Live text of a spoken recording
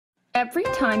Every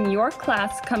time your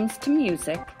class comes to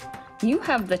music, you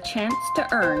have the chance to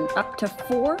earn up to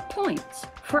 4 points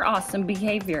for awesome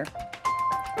behavior.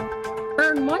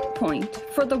 Earn 1 point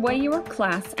for the way your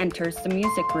class enters the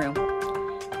music room.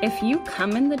 If you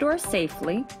come in the door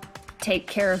safely, take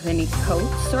care of any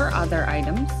coats or other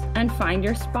items, and find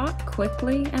your spot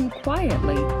quickly and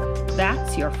quietly,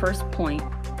 that's your first point.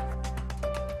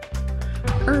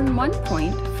 Earn 1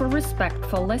 point for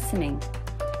respectful listening.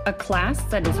 A class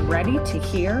that is ready to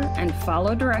hear and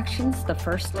follow directions the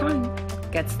first time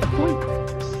gets the point.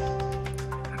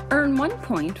 Earn 1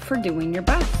 point for doing your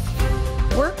best.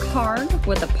 Work hard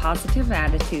with a positive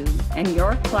attitude, and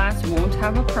your class won't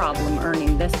have a problem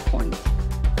earning this point.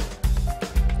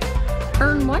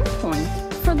 Earn 1 point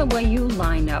for the way you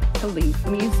line up to leave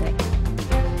music.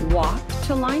 Walk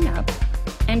to line up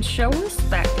and show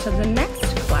respect to the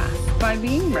next class by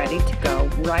being ready to go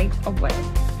right away.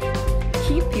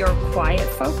 Keep your quiet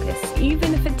focus,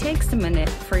 even if it takes a minute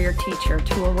for your teacher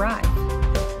to arrive.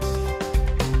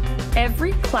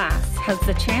 Every class has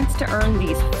the chance to earn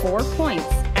these 4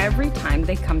 points every time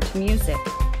they come to music.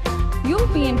 You'll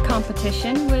be in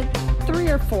competition with 3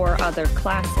 or 4 other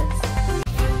classes.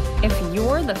 If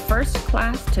you're the first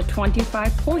class to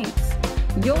 25 points,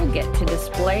 you'll get to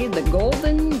display the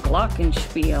golden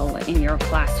glockenspiel in your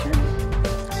classroom.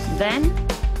 Then,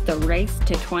 the race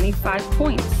to 25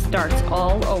 points starts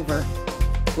all over.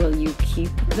 Will you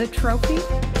keep the trophy,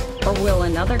 or will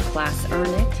another class earn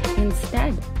it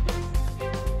instead?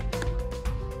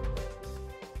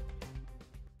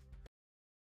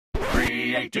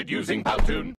 Created using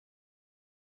Powtoon.